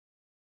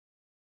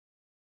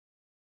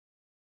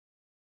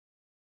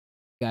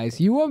Guys,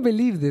 you won't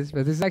believe this,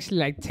 but this is actually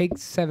like take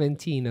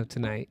 17 of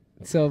tonight.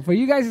 So for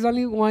you guys, it's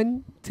only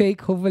one take.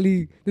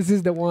 Hopefully, this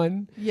is the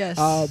one. Yes.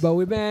 But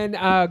we've been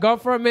gone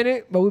for a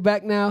minute, but we're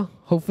back now.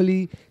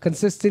 Hopefully,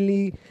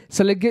 consistently.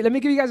 So let me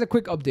give you guys a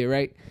quick update,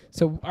 right?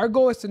 So our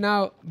goal is to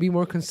now be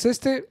more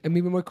consistent and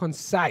maybe more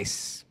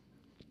concise.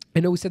 I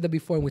know we said that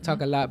before and we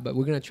talk a lot, but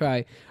we're gonna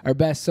try our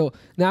best. So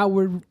now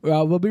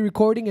we'll be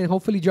recording and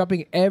hopefully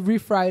dropping every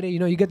Friday. You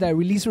know, you get that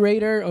release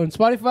radar on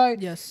Spotify.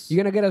 Yes.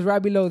 You're gonna get us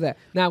right below that.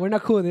 Now we're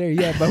not cool there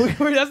yet, but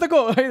that's the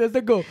goal. Right? That's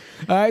the goal.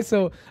 All right.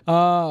 So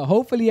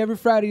hopefully every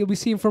Friday you'll be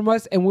seeing from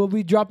us, and we'll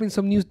be dropping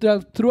some new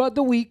stuff throughout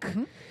the week,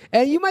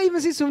 and you might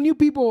even see some new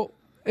people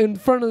in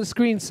front of the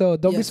screen, so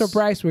don't be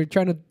surprised. We're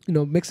trying to,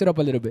 mix it up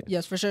a little bit.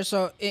 Yes, for sure.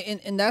 So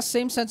in that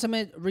same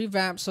sentiment,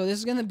 revamp. So this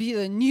is gonna be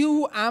the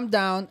new I'm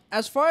Down.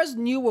 As far as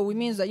new, what we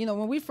mean is that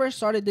when we first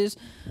started this,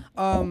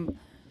 I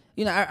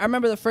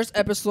remember the first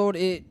episode.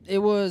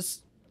 It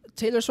was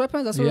Taylor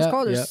sweatpants. That's what it's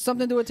called. There's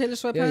something to do with Taylor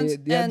sweatpants.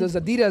 Yeah, those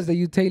Adidas that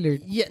you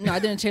tailored. Yeah, no, I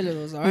didn't tailor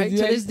those. All right, to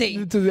this day.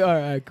 All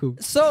right, cool.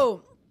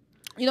 So,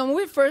 when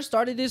we first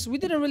started this, we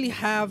didn't really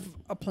have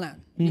a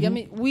plan. You get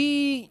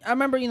me? I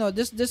remember,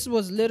 this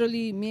was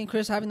literally me and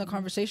Chris having a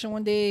conversation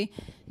one day.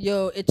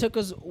 It took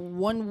us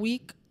 1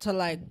 week to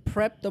like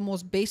prep the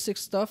most basic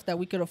stuff that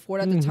we could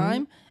afford at the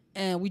time,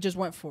 and we just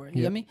went for it.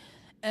 You get me?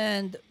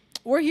 And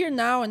we're here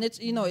now, and it's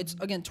it's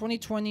again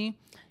 2020.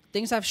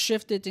 Things have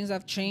shifted, things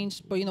have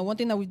changed. But one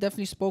thing that we've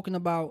definitely spoken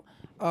about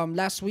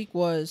last week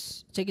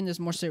was taking this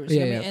more serious.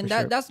 And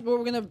that's what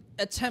we're gonna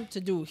attempt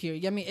to do here. You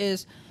get me?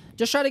 Is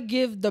just try to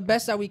give the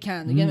best that we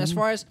can. Again, as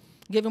far as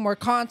giving more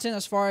content,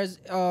 as far as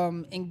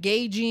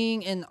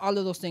engaging and all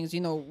of those things.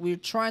 We're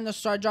trying to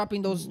start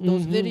dropping those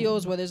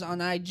videos, whether it's on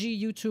IG,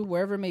 YouTube,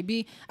 wherever it may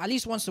be, at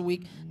least once a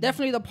week.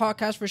 Definitely the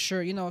podcast for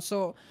sure.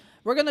 So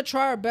we're gonna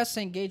try our best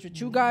to engage with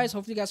you guys.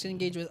 Hopefully, you guys can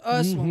engage with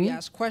us when we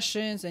ask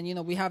questions,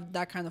 and we have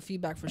that kind of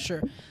feedback for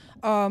sure.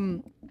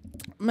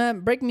 Man,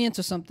 break me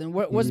into something.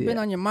 What's been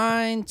on your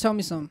mind? Tell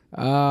me something.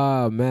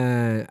 Oh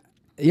man.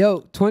 Yo,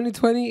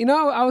 2020,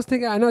 I was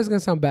thinking, I know it's going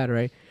to sound bad,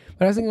 right?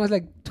 But I was thinking,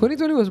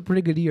 2020 was a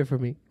pretty good year for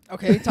me.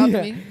 Okay, talk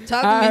to me.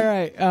 Talk to me.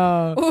 All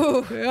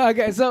right.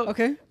 Okay, so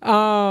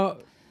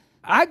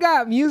I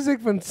got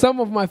music from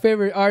some of my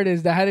favorite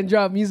artists that hadn't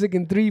dropped music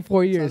in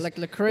 3-4 years. So like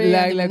Lecrae.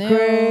 Like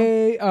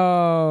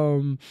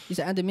Lecrae. You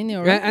said Andy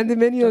Mineo, right? Andy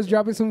Mineo is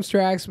dropping some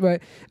tracks,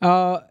 but...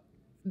 the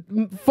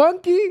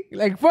funky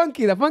we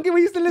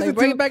used to listen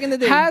to back in the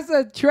day has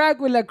a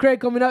track with Lecrae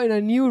coming out in a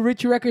new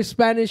Rich Records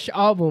Spanish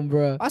album,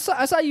 bro. I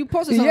saw you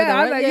posted something. Yeah, Right?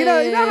 I was like, you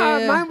know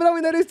how mind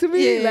blowing that is to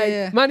me.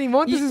 Manny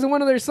Montes is in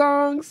one of their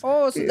songs.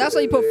 Oh, so that's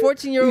why you put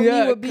 14-year-old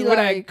me would be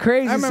like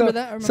crazy. I remember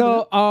that.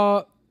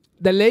 So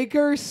the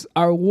Lakers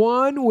are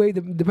one way,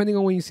 depending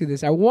on when you see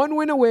this, are one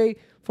win away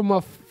from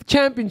a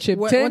championship.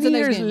 10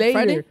 years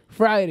later,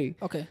 Friday.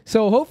 Okay.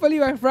 So hopefully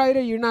by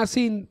Friday you're not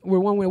seeing we're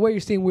one win away.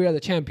 You're seeing we are the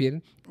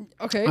champion.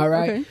 Okay. All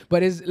right. Okay.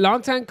 But it's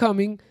long time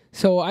coming.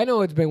 So I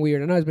know it's been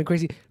weird. I know it's been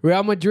crazy.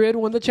 Real Madrid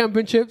won the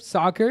championship,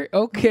 soccer.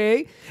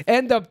 Okay.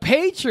 And the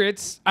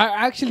Patriots are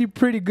actually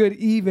pretty good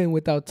even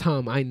without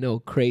Tom. I know,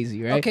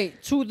 crazy, right? Okay.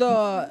 To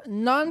the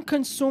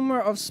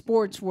non-consumer of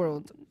sports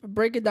world,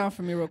 break it down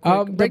for me real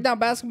quick. Break down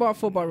basketball,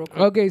 football real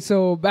quick. Okay,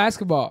 so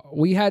basketball.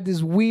 We had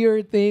this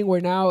weird thing where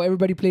now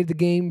everybody played the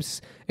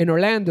games in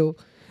Orlando,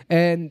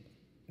 and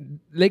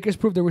Lakers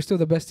proved they were still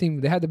the best team.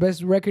 They had the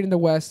best record in the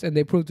West, and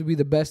they proved to be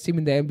the best team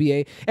in the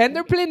NBA. And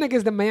they're playing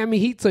against the Miami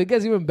Heat, so it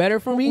gets even better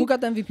for me. Who got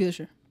the MVP this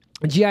year?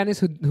 Giannis,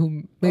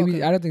 who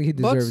maybe, I don't think he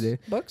deserved it.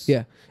 Bucks?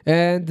 Yeah.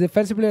 And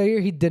defensive player of the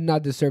year, he did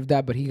not deserve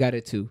that, but he got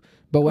it too.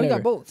 But whatever. He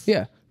got both.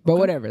 Yeah. But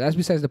whatever. That's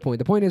besides the point.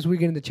 The point is we're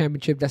getting the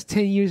championship. That's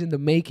 10 years in the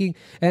making.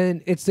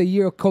 And it's the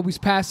year of Kobe's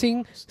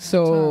passing.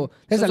 So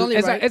it's a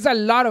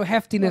lot of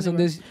heftiness on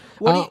this.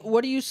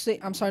 What do you say?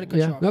 I'm sorry to cut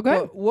you off. Okay.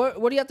 But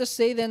what do you have to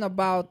say then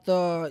about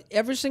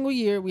every single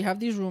year we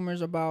have these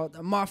rumors about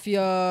the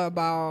mafia,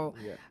 about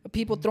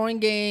people throwing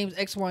games,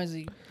 X, Y, and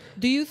Z.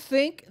 Do you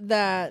think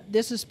that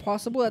this is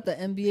possible, that the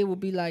NBA will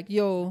be like,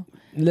 yo,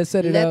 let's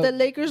set it let up. the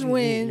Lakers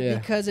win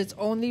because it's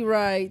only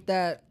right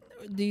that...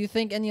 Do you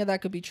think any of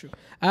that could be true?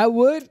 I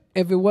would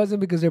if it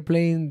wasn't because they're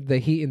playing the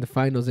Heat in the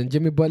finals and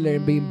Jimmy Butler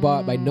ain't being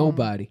bought by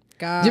nobody.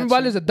 Gotcha. Jimmy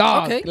Butler's a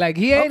dog. Okay. Like,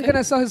 he ain't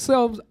gonna sell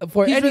himself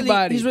for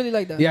anybody. He's really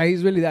like that. Yeah,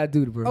 he's really that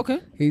dude, bro. Okay.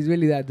 He's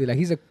really that dude. Like,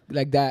 he's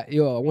like that.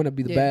 Yo, I want to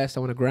be the best.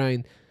 I want to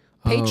grind.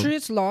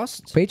 Patriots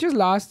lost. Patriots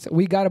lost.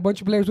 We got a bunch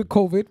of players with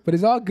COVID, but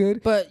it's all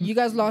good. But you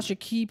guys lost your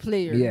key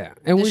player. Yeah,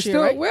 and we're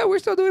still right? we're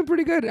still doing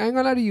pretty good. I ain't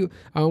gonna lie to you.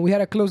 We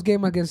had a close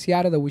game against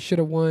Seattle that we should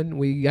have won.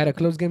 We had a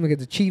close game against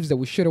the Chiefs that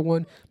we should have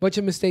won. Bunch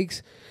of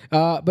mistakes,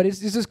 but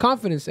it's just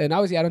confidence. And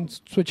obviously, I don't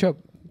switch up.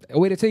 I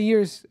waited 10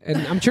 years,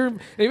 and I'm cheering.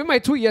 Even my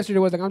tweet yesterday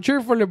was like, I'm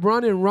cheering for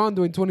LeBron and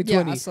Rondo in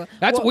 2020. Yeah,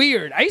 That's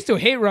weird. I used to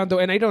hate Rondo,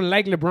 and I don't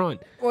like LeBron.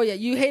 Well, yeah,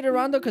 you hated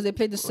Rondo because they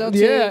played the Celtics.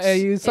 Yeah,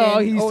 and you saw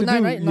he used to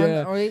do. Right?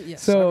 Yeah. 08?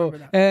 Yes, so,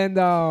 and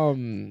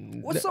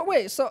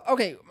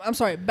okay, I'm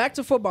sorry. Back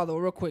to football, though,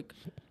 real quick.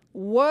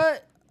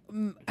 What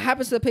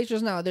happens to the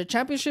Patriots now? Their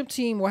championship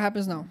team, what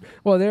happens now?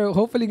 Well, they're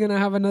hopefully gonna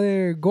have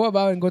another go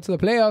about and go to the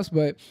playoffs,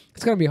 but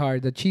it's gonna be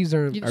hard. The Chiefs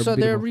are So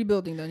they're beatable.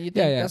 rebuilding then. You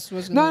think that's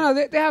what's No,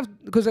 they have,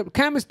 because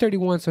Cam is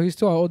 31, so he's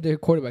still an older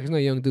quarterback. He's not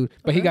a young dude,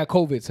 but he got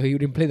COVID, so he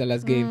didn't play the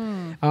last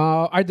game.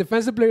 Our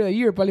defensive player of the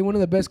year, probably one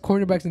of the best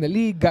cornerbacks in the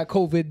league, got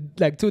COVID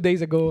like 2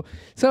 days ago.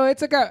 So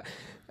it's like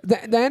the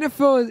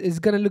NFL is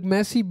gonna look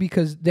messy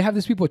because they have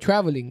these people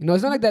traveling. You know,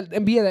 it's not like that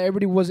NBA that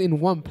everybody was in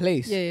one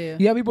place. Yeah.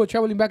 You have people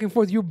traveling back and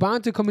forth. You're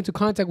bound to come into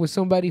contact with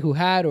somebody who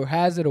had or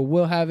has it or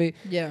will have it.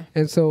 Yeah.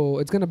 And so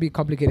it's gonna be a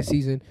complicated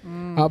season.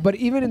 But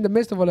even in the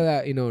midst of all of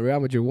that, you know, Real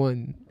Madrid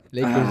won.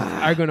 Lakers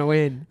are gonna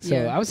win.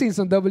 So I've seen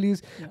some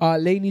W's.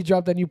 Laney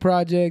dropped a new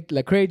project.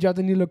 Lecrae dropped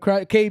a new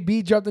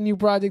KB dropped a new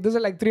project. Those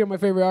are like 3 of my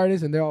favorite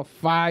artists, and they're all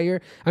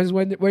fire. I'm just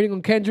waiting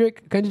on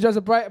Kendrick. Kendrick drops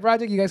a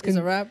project. You guys can. It's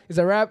a rap. It's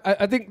a rap.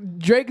 I think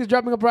Drake is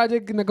dropping a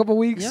project in a couple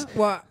weeks. Yeah.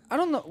 Well, I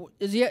don't know.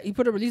 Is he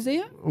put a release date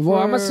yet? Well,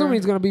 I'm assuming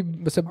it's gonna be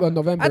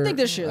November. I think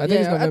this year. I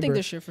think it's November. I think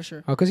this year for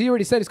sure. Because he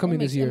already said it's coming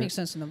this year. It makes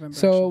sense in November.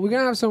 So we're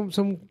gonna have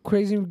some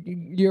crazy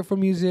year for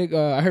music.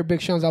 I heard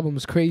Big Sean's album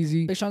was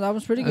crazy. Big Sean's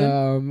album's pretty good.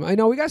 I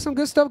know we got some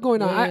good stuff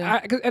going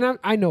on.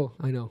 I know.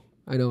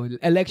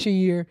 Election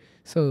year,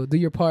 so do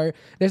your part.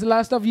 There's a lot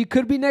of stuff you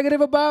could be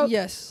negative about.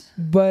 Yes.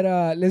 But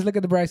let's look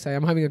at the bright side.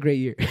 I'm having a great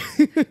year.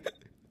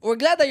 We're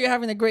glad that you're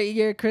having a great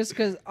year, Chris,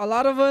 because a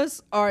lot of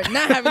us are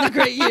not having a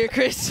great year,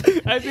 Chris.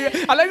 I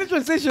like the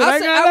transition.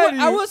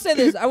 I will say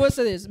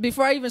this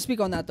before I even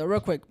speak on that, though, real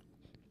quick.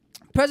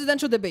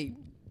 Presidential debate.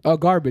 Oh,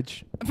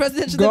 garbage.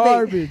 Presidential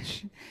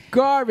debate.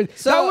 Garbage.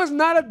 So, that was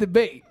not a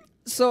debate.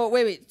 So,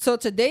 wait. So,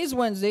 today's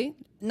Wednesday,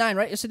 9,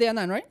 right? It's today at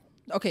 9, right?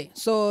 Okay.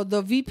 So,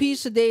 the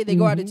VPs today, they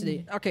go at it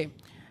today. Okay.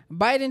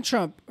 Biden,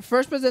 Trump,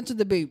 first presidential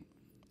debate.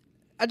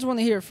 I just want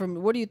to hear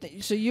from, what do you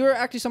think? So you're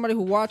actually somebody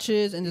who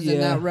watches and is in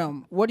that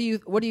realm. What do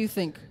you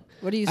think?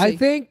 What do you say?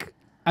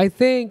 I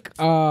think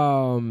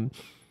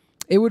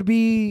it would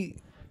be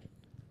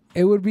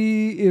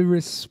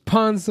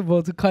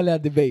irresponsible to call it a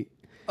debate.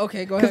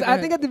 Okay, go ahead. Because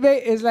I think a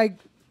debate is like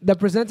the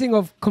presenting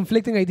of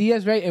conflicting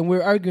ideas, right? And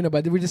we're arguing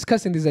about it. We're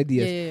discussing these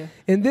ideas.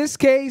 Yeah. In this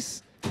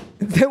case,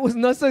 there was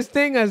no such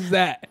thing as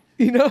that.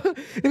 You know?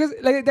 Because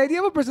like the idea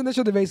of a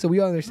presidential debate, so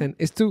we all understand,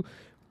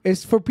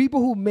 is for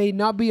people who may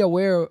not be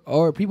aware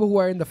or people who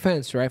are in the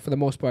fence, right, for the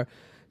most part,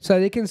 so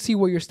they can see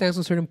where your stance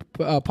on certain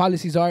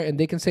policies are, and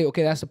they can say,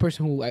 okay, that's the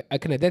person who I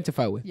can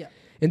identify with. Yeah.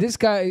 In this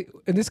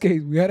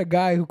case, we had a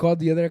guy who called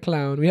the other a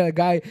clown. We had a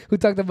guy who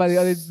talked about the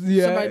other.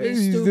 Somebody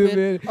being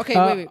stupid. Okay,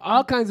 wait.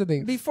 All kinds of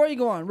things. Before you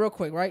go on, real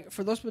quick, right?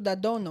 For those people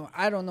that don't know,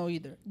 I don't know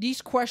either.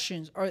 These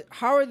questions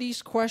how are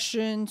these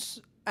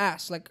questions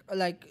asked? Like,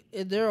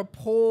 is there a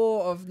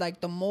poll of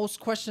like the most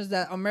questions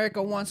that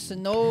America wants to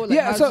know? Like,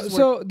 yeah,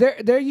 so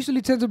there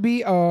usually tend to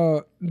be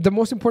the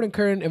most important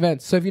current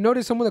events. So if you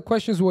notice, some of the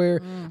questions were,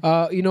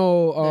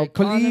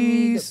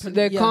 police,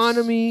 the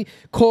economy,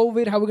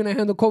 COVID, how we're gonna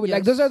handle COVID. Yes.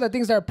 Like those are the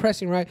things that are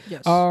pressing, right?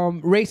 Yes.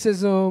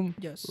 Racism.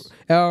 Yes.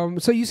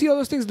 So you see all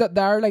those things that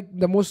are like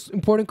the most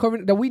important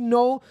current that we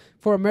know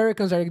for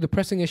Americans are like the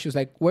pressing issues.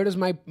 Like, where does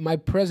my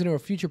president or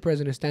future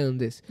president stand on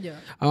this? Yeah.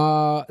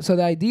 So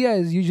the idea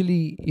is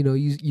usually,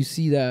 you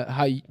see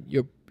how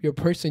your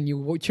person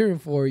you're cheering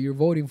for, you're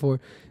voting for,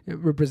 it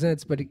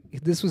represents. But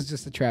this was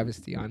just a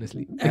travesty,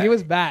 honestly. And it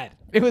was bad.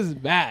 It was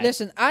bad.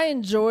 Listen, I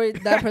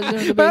enjoyed that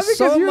presidential debate But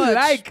so you much.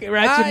 like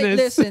ratchetness.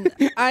 Listen,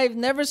 I've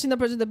never seen a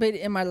presidential debate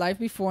in my life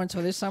before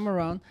until this time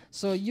around.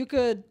 So you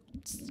could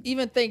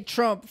even thank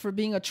Trump for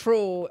being a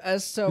troll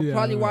as to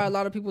probably why a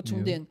lot of people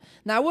tuned in.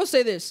 Now, I will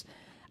say this.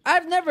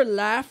 I've never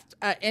laughed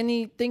at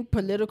anything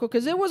political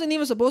because it wasn't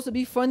even supposed to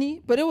be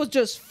funny, but it was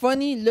just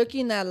funny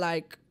looking at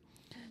like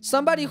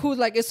somebody who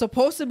like is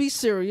supposed to be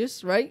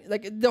serious, right?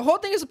 Like the whole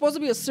thing is supposed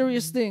to be a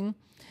serious thing,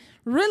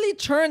 really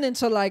turned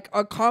into like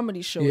a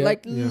comedy show,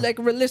 like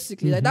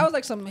realistically. Like that was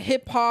like some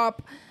hip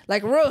hop,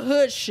 like real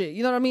hood shit.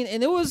 You know what I mean?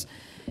 And it was,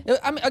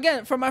 I mean,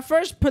 again, for my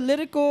first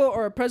political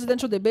or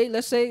presidential debate,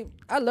 let's say,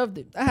 I loved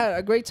it. I had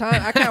a great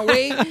time. I can't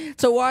wait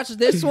to watch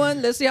this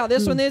one. Let's see how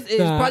this one is. It's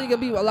probably gonna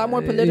be a lot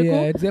more political.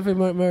 Yeah, it's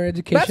definitely more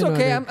educational. That's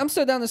okay. I'm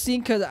still down to see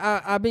because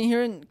I've been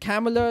hearing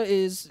Kamala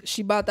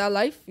she bought that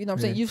life. You know what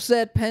I'm saying? You've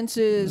said Pence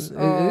is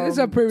it's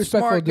a pretty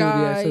respectful smart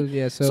guy. dude.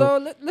 Yeah,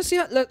 So let's see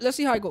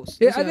how it goes.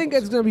 Yeah, I think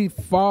it's gonna be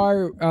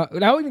far.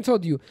 I even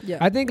told you. Yeah.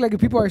 I think like if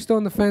people are still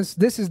on the fence,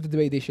 this is the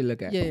debate they should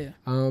look at. Yeah.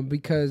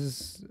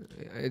 Because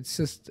it's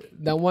just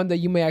the one that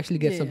you may actually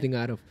get something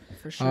out of.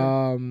 For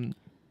sure.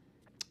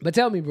 But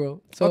tell me,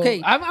 bro. So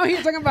Okay. I'm out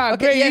here talking about a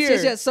great year.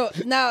 Yes. So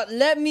now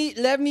let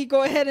me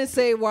go ahead and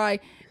say why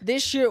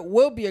this year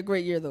will be a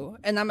great year though,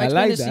 and I'm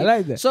explaining to you. I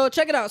like that. So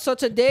check it out. So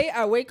today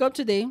I wake up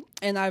today,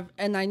 and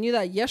I knew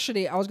that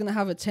yesterday I was gonna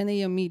have a 10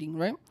 a.m. meeting,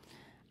 right?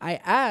 I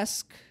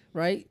asked,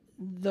 right,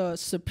 my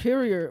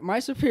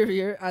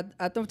superior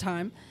at the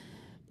time,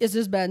 is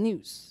this bad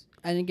news?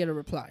 I didn't get a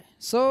reply.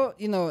 So,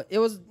 it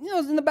was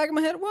in the back of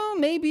my head, well,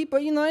 maybe,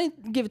 but, I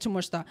didn't give it too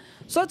much thought.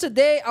 So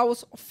today I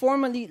was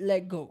formally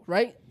let go,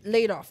 right?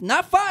 Laid off.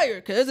 Not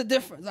fired, because there's a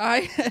difference, all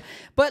right?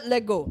 But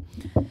let go.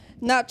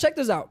 Now, check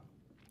this out.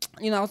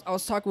 I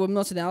was talking with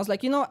Mil today. I was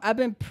like, I've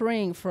been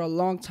praying for a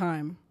long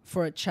time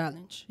for a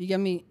challenge. You get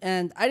me?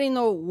 And I didn't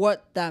know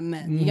what that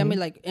meant. You get me?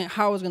 Like, and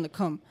how it was going to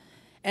come.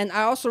 And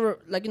I also,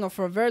 like,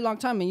 for a very long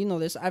time, and you know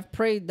this, I've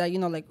prayed that,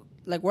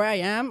 like where I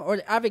am,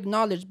 or I've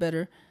acknowledged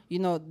better,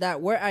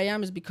 that where I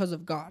am is because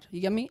of God.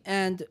 You get me?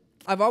 And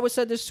I've always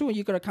said this too, and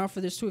you could account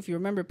for this too if you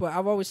remember, but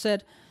I've always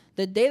said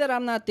the day that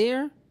I'm not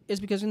there is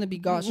because it's going to be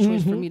God's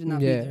choice for me to not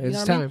be there.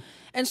 It's time. I mean?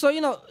 And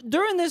so,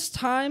 during this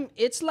time,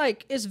 it's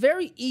like, it's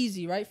very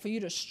easy, right, for you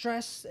to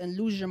stress and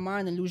lose your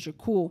mind and lose your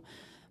cool.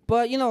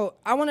 But,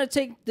 I want to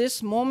take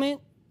this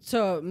moment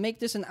to make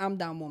this an I'm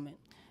down moment.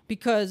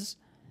 Because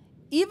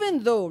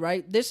even though,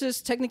 right, this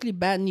is technically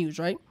bad news,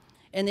 right,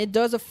 and it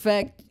does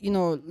affect,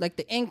 like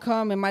the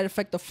income, it might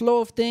affect the flow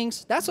of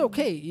things, that's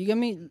okay. You get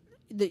me?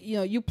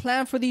 You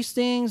plan for these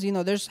things,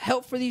 there's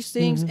help for these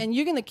things, and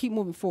you're going to keep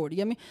moving forward. You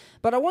get me?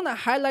 But I want to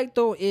highlight,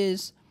 though,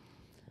 is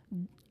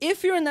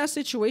if you're in that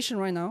situation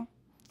right now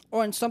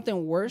or in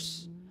something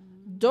worse,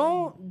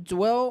 don't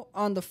dwell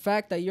on the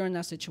fact that you're in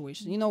that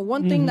situation.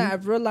 One thing that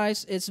I've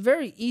realized, it's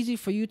very easy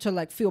for you to,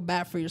 like, feel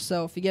bad for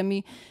yourself. You get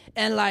me?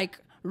 And, like,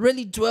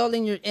 really dwell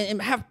in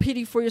and have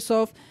pity for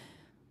yourself.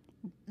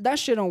 That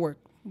shit don't work.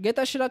 Get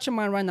that shit out your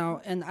mind right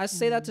now. And I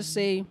say that to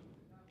say,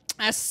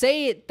 I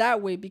say it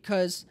that way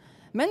because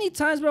many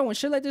times, bro, when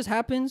shit like this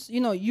happens,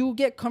 you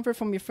get comfort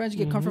from your friends,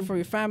 you get comfort from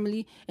your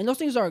family, and those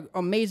things are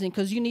amazing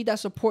because you need that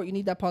support, you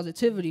need that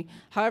positivity.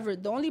 However,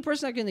 the only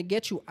person that's going to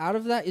get you out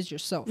of that is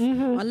yourself.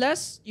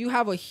 Unless you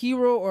have a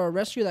hero or a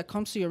rescuer that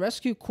comes to your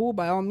rescue, cool,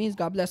 by all means,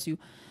 God bless you.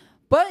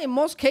 But in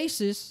most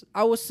cases,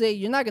 I would say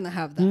you're not going to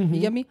have that.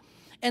 You get me?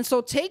 And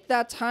so take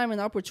that time and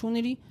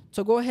opportunity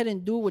to go ahead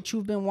and do what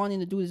you've been wanting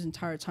to do this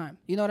entire time.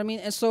 You know what I mean?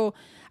 And so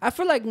I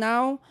feel like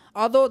now,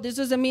 although this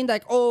doesn't mean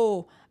like,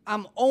 oh,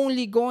 I'm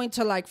only going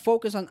to like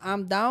focus on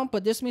I'm down,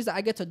 but this means that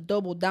I get to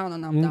double down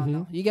on I'm down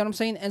now. You get what I'm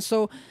saying? And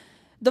so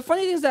the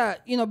funny thing is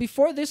that,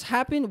 before this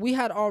happened, we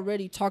had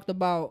already talked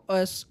about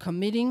us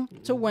committing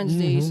to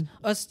Wednesdays,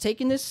 us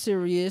taking this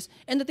serious,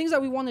 and the things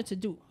that we wanted to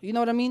do. You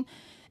know what I mean?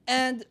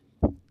 And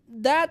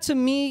that to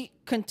me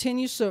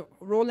continues to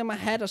roll in my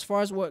head as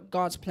far as what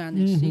God's plan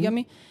is. You get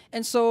me?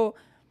 And so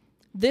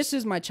this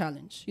is my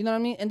challenge. You know what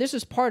I mean? And this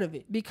is part of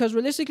it. Because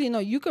realistically,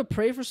 you could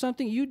pray for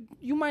something.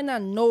 You might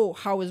not know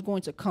how it's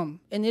going to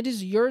come. And it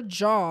is your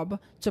job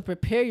to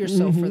prepare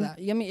yourself for that.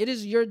 You get me? It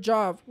is your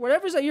job,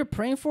 whatever it is that you're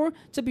praying for,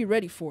 to be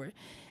ready for it.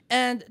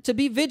 And to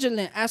be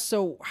vigilant as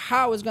to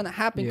how it's going to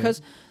happen.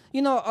 Because,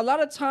 a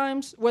lot of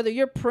times, whether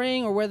you're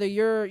praying or whether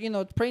you're,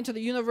 praying to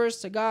the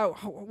universe, to God,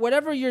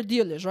 whatever your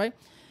deal is, right?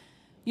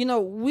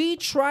 We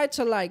try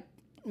to like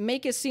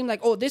make it seem like,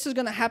 oh, this is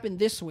going to happen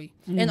this way.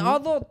 And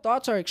although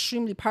thoughts are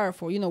extremely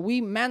powerful,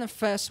 we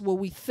manifest what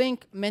we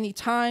think many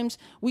times.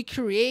 We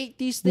create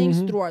these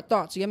things through our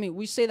thoughts. You get me?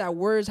 We say that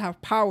words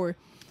have power.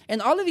 And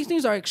all of these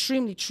things are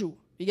extremely true.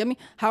 You get me?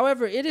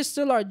 However, it is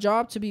still our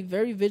job to be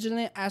very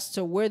vigilant as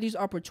to where these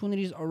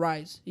opportunities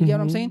arise. You get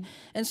what I'm saying?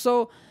 And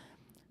so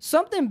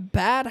something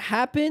bad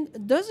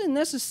happened doesn't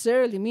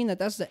necessarily mean that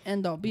that's the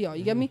end all be all.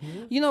 You get me?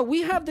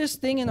 We have this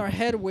thing in our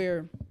head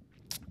where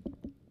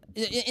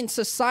in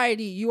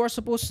society, you are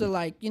supposed to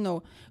like,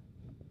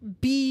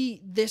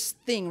 be this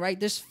thing, right?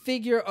 This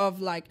figure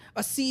of like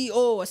a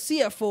CEO, a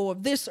CFO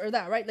of this or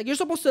that, right? Like you're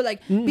supposed to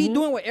like be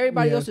doing what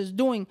everybody else is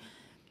doing.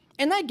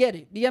 And I get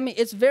it. You get me?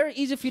 It's very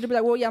easy for you to be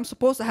like, well, yeah, I'm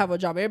supposed to have a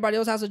job. Everybody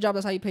else has a job.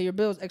 That's how you pay your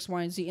bills, X,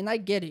 Y, and Z. And I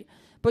get it.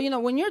 But,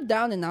 when you're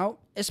down and out,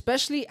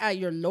 especially at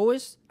your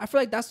lowest, I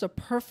feel like that's the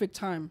perfect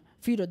time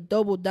for you to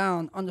double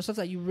down on the stuff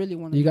that you really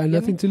want to do. You got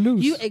nothing to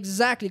lose.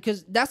 Exactly,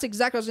 because that's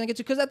exactly what I was going to get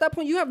to. Because at that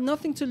point, you have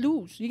nothing to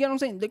lose. You get what I'm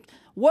saying? Like,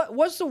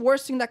 what's the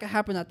worst thing that could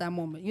happen at that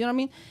moment? You know what I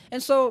mean?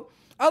 And so,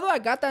 although I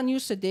got that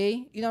news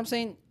today, you know what I'm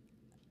saying?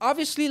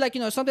 Obviously, like,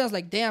 something else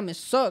like, damn, it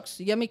sucks.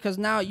 You get me? Because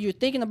now you're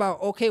thinking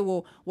about, okay,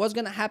 well, what's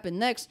going to happen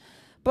next?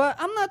 But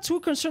I'm not too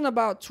concerned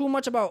too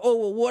much about, oh,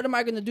 well, what am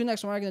I going to do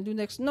next? What am I going to do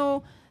next?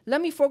 No,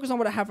 let me focus on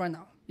what I have right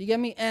now. You get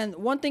me? And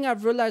one thing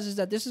I've realized is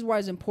that this is why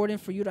it's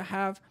important for you to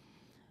have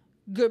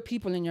good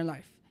people in your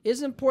life.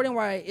 This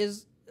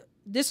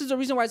is the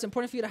reason why it's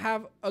important for you to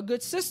have a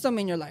good system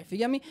in your life. You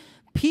get me?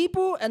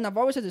 People, and I've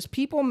always said this,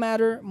 people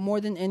matter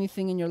more than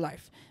anything in your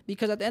life.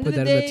 Because at the end of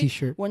the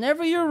day,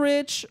 whenever you're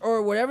rich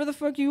or whatever the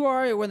fuck you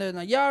are, whether in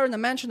a yard, in a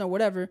mansion or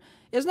whatever,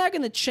 it's not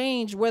going to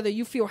change whether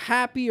you feel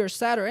happy or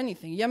sad or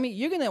anything. You know what I mean?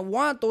 You're going to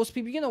want those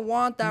people. You're going to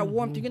want that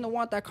warmth. You're going to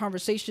want that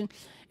conversation.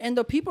 And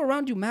the people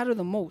around you matter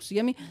the most. You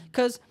get me?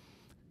 Because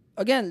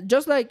again,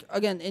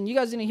 and you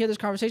guys didn't hear this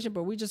conversation,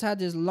 but we just had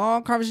this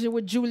long conversation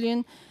with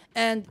Julian.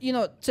 And,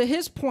 to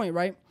his point,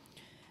 right,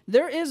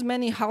 there is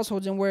many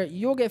households in where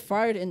you'll get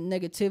fired and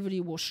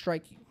negativity will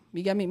strike you.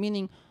 You get me?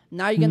 Meaning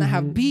now you're going to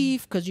have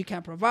beef because you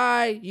can't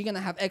provide. You're going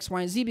to have X,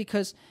 Y, and Z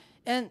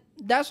and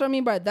that's what I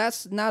mean by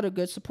that's not a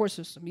good support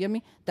system. You get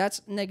me?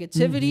 That's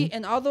negativity.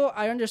 And although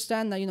I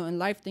understand that, in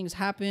life things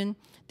happen,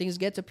 things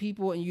get to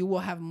people and you will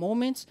have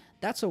moments,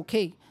 that's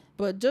okay.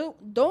 but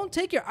don't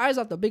take your eyes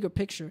off the bigger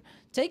picture.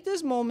 Take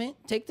this moment,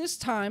 take this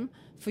time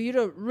for you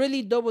to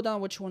really double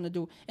down what you want to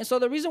do. And so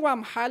the reason why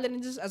I'm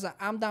highlighting this as an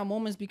I'm down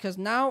moment is because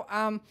now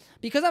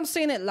because I'm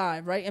saying it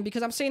live, right? And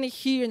because I'm saying it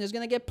here and it's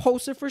going to get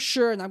posted for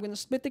sure and I'm going to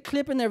split the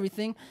clip and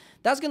everything,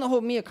 that's going to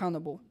hold me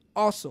accountable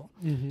also.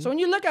 So when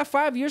you look at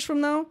 5 years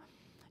from now,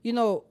 you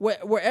know,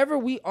 wherever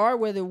we are,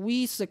 whether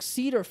we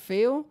succeed or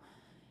fail,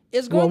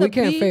 it's going to be...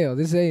 Well, we can't fail.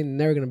 This ain't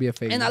never going to be a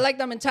failure. And I like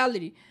that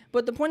mentality.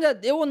 But the point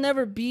that it will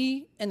never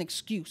be an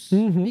excuse.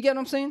 You get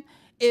what I'm saying?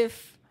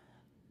 If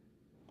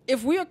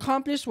we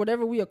accomplish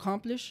whatever we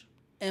accomplish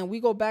and we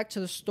go back to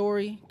the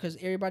story, because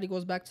everybody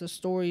goes back to the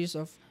stories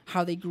of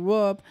how they grew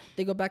up,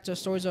 they go back to the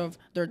stories of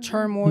their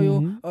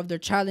turmoil, of their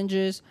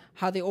challenges,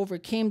 how they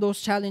overcame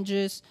those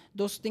challenges,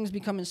 those things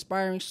become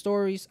inspiring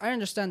stories. I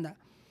understand that.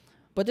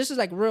 But this is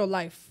like real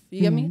life.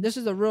 You get me? This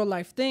is a real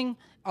life thing.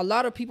 A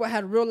lot of people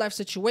had real life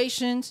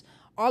situations.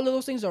 All of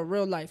those things are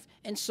real life.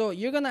 And so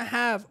you're going to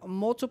have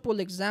multiple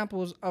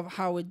examples of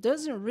how it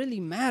doesn't really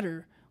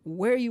matter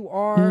where you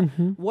are,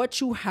 what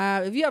you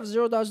have. If you have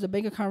 $0 in the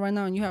bank account right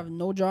now and you have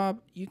no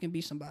job, you can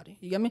be somebody.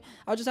 You get me?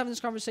 I was just having this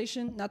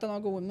conversation not that long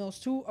ago with Mills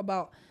too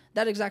about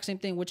that exact same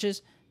thing, which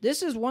is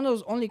this is one of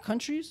those only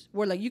countries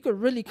where like you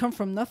could really come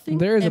from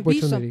nothing and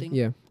be something.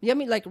 Yeah. You get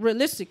me? Like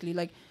realistically,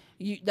 like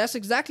that's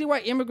exactly why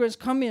immigrants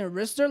come here and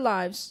risk their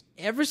lives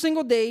every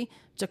single day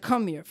to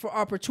come here for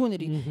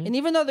opportunity. And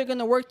even though they're going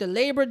to work the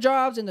labor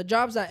jobs and the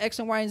jobs that X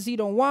and Y and Z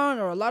don't want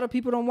or a lot of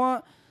people don't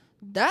want,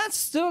 that's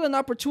still an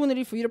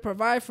opportunity for you to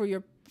provide for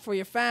your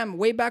fam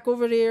way back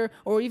over there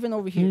or even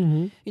over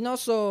here. You know,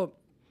 so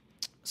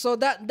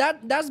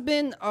that's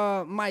been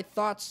my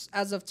thoughts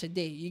as of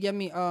today. You get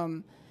me?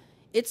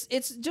 It's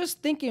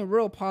just thinking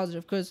real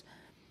positive because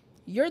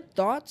your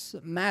thoughts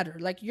matter.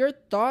 Like your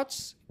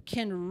thoughts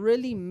can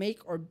really make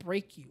or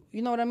break you.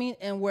 You know what I mean?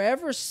 And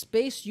wherever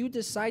space you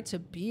decide to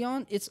be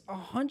on, it's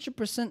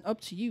 100%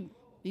 up to you.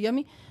 You get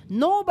me?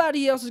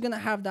 Nobody else is going to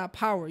have that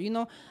power. You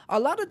know,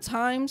 a lot of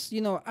times, you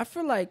know, I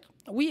feel like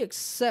we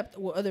accept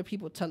what other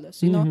people tell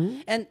us, you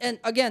know? And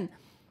again,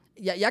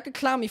 y'all could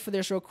clown me for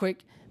this real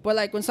quick, but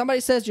like when somebody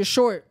says you're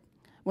short,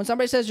 when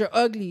somebody says you're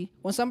ugly,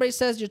 when somebody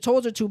says your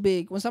toes are too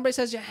big, when somebody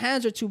says your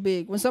hands are too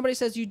big, when somebody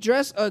says you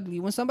dress ugly,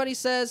 when somebody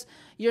says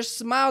your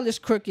smile is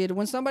crooked,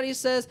 when somebody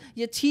says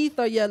your teeth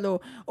are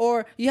yellow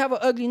or you have an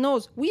ugly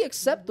nose, we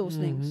accept those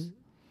things.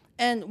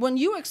 And when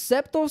you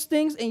accept those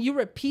things and you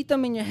repeat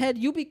them in your head,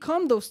 you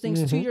become those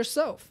things to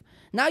yourself.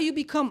 Now you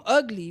become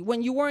ugly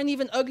when you weren't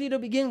even ugly to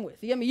begin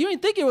with. You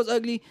didn't think it was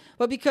ugly,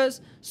 but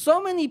because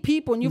so many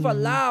people and you've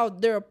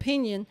allowed their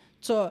opinion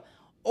to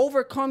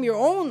overcome your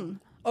own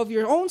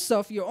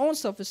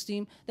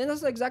self-esteem, then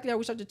that's exactly how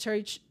we start to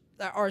tear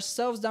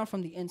ourselves down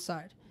from the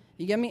inside.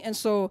 You get me? And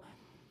so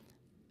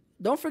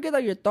don't forget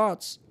that your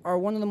thoughts are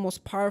one of the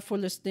most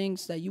powerfulest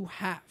things that you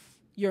have.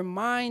 Your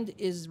mind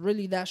is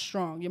really that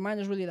strong. Your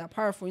mind is really that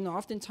powerful. You know,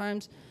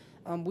 oftentimes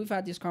we've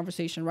had this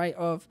conversation, right,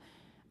 of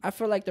I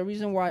feel like the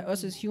reason why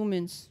us as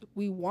humans,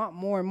 we want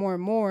more and more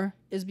and more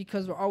is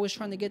because we're always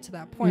trying to get to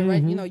that point,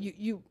 right? You know,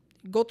 you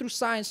go through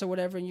science or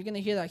whatever, and you're going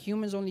to hear that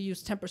humans only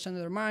use 10% of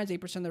their minds,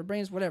 8% of their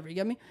brains, whatever. You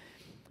get me?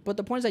 But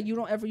the point is that you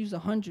don't ever use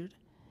 100.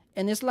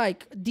 And it's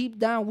like deep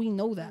down, we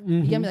know that.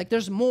 You get me? Like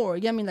there's more.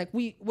 You get me? Like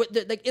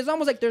it's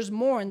almost like there's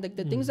more. And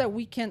the things that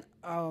we can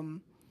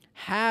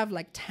have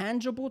like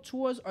tangible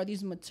to us are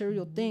these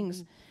material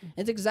things.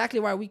 It's exactly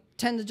why we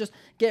tend to just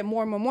get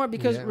more and more and more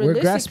because we're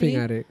grasping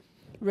at it.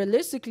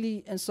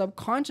 Realistically and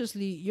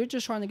subconsciously, you're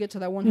just trying to get to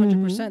that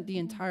 100% the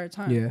entire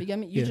time. You get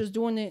me? You're just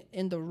doing it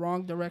in the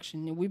wrong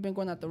direction. And we've been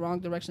going at the wrong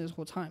direction this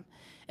whole time.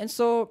 And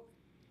so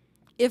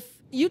if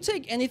you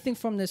take anything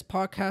from this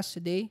podcast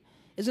today,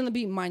 it's going to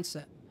be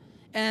mindset.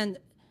 And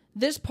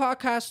this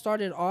podcast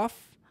started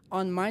off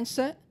on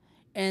mindset,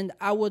 and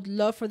I would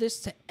love for this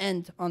to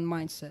end on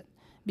mindset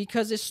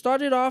because it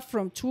started off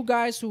from two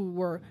guys who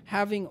were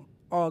having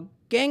a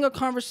gang of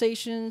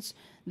conversations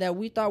that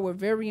we thought were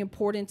very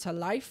important to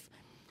life.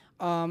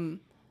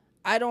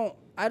 I don't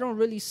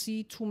really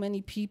see too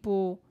many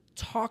people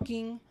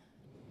talking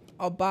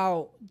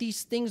about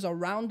these things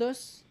around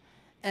us,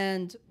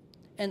 and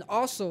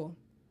also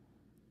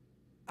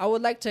I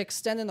would like to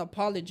extend an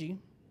apology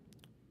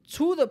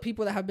to the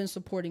people that have been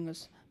supporting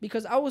us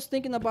because I was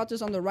thinking about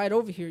this on the ride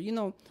over here. You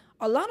know,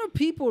 a lot of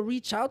people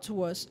reach out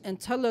to us and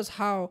tell us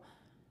how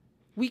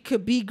we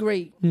could be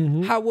great,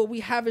 how what we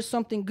have is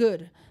something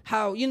good,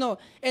 how, you know,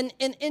 and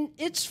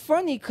it's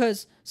funny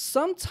because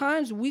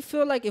sometimes we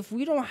feel like if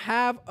we don't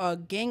have a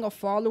gang of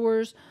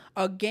followers,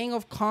 a gang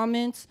of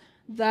comments,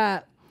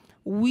 that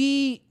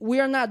we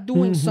are not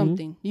doing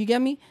something. You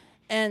get me?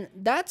 And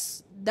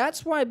that's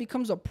why it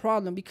becomes a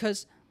problem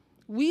because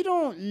we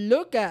don't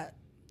look at,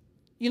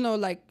 you know,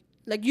 like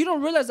you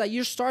don't realize that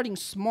you're starting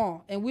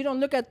small, and we don't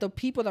look at the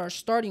people that are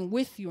starting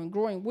with you and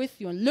growing with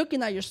you and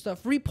looking at your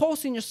stuff,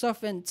 reposting your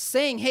stuff and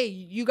saying, hey,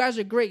 you guys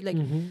are great. Like,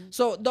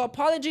 so the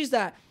apologies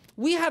that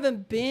we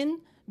haven't been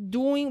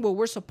doing what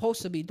we're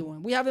supposed to be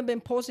doing. We haven't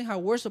been posting how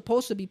we're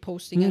supposed to be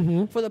posting.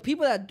 And for the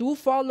people that do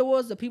follow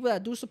us, the people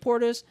that do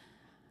support us,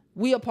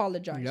 We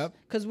apologize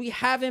because we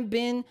haven't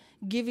been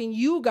giving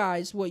you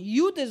guys what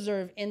you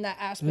deserve in that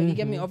aspect. You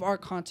get me, of our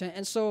content,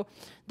 and so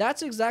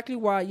that's exactly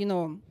why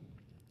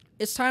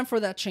it's time for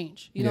that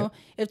change. You know,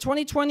 if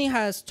 2020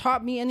 has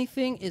taught me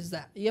anything, is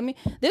that, you get me?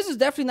 This is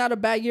definitely not a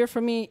bad year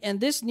for me, and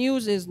this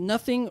news is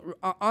nothing,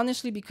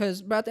 honestly,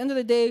 because but at the end of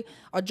the day,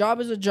 a job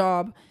is a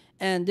job.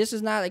 And this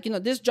is not like,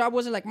 this job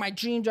wasn't like my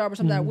dream job or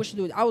something that I wish to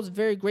do. I was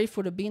very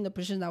grateful to be in the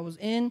position that I was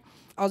in.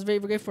 I was very,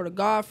 very grateful to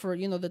God for,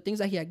 the things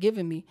that he had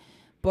given me.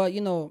 But,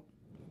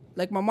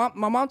 like my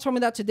mom told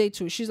me that today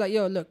too. She's like,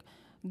 yo, look,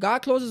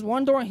 God closes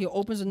one door and he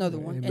opens another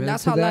one. Amen, and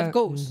that's how life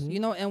goes,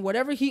 and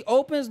whatever he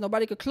opens,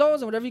 nobody could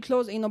close. And whatever he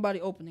closes, ain't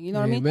nobody opening. You know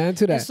what I mean? Amen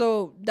to that. And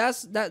so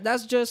that's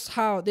just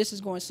how this is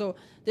going. So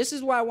this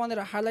is why I wanted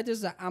to highlight this,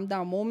 that I'm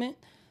down moment,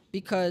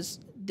 because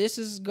this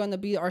is going to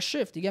be our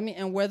shift. You get me?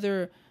 And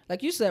whether...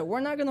 like you said, we're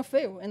not going to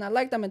fail. And I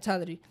like that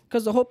mentality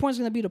because the whole point is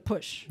going to be to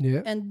push.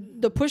 Yeah. And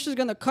the push is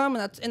going to come.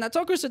 And I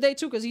told Chris today,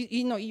 too, because,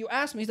 you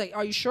asked me, he's like,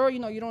 are you sure,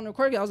 you don't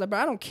record it? I was like, but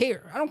I don't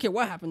care. I don't care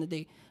what happened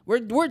today.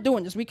 We're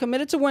doing this. We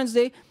committed to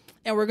Wednesday,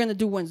 and we're going to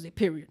do Wednesday,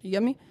 period. You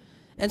get me?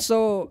 And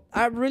so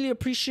I really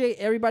appreciate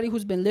everybody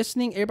who's been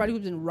listening, everybody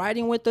who's been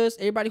writing with us,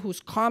 everybody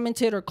who's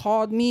commented or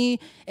called me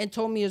and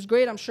told me it's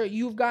great. I'm sure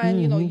you've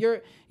gotten,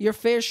 your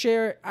fair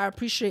share. I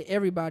appreciate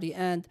everybody.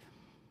 And...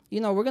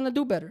 we're going to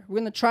do better. We're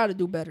going to try to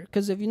do better.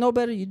 Because if you know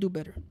better, you do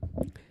better.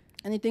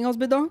 Anything else,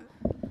 Bidon?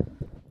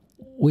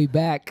 We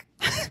back.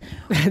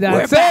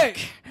 We're back.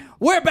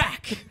 We're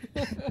back.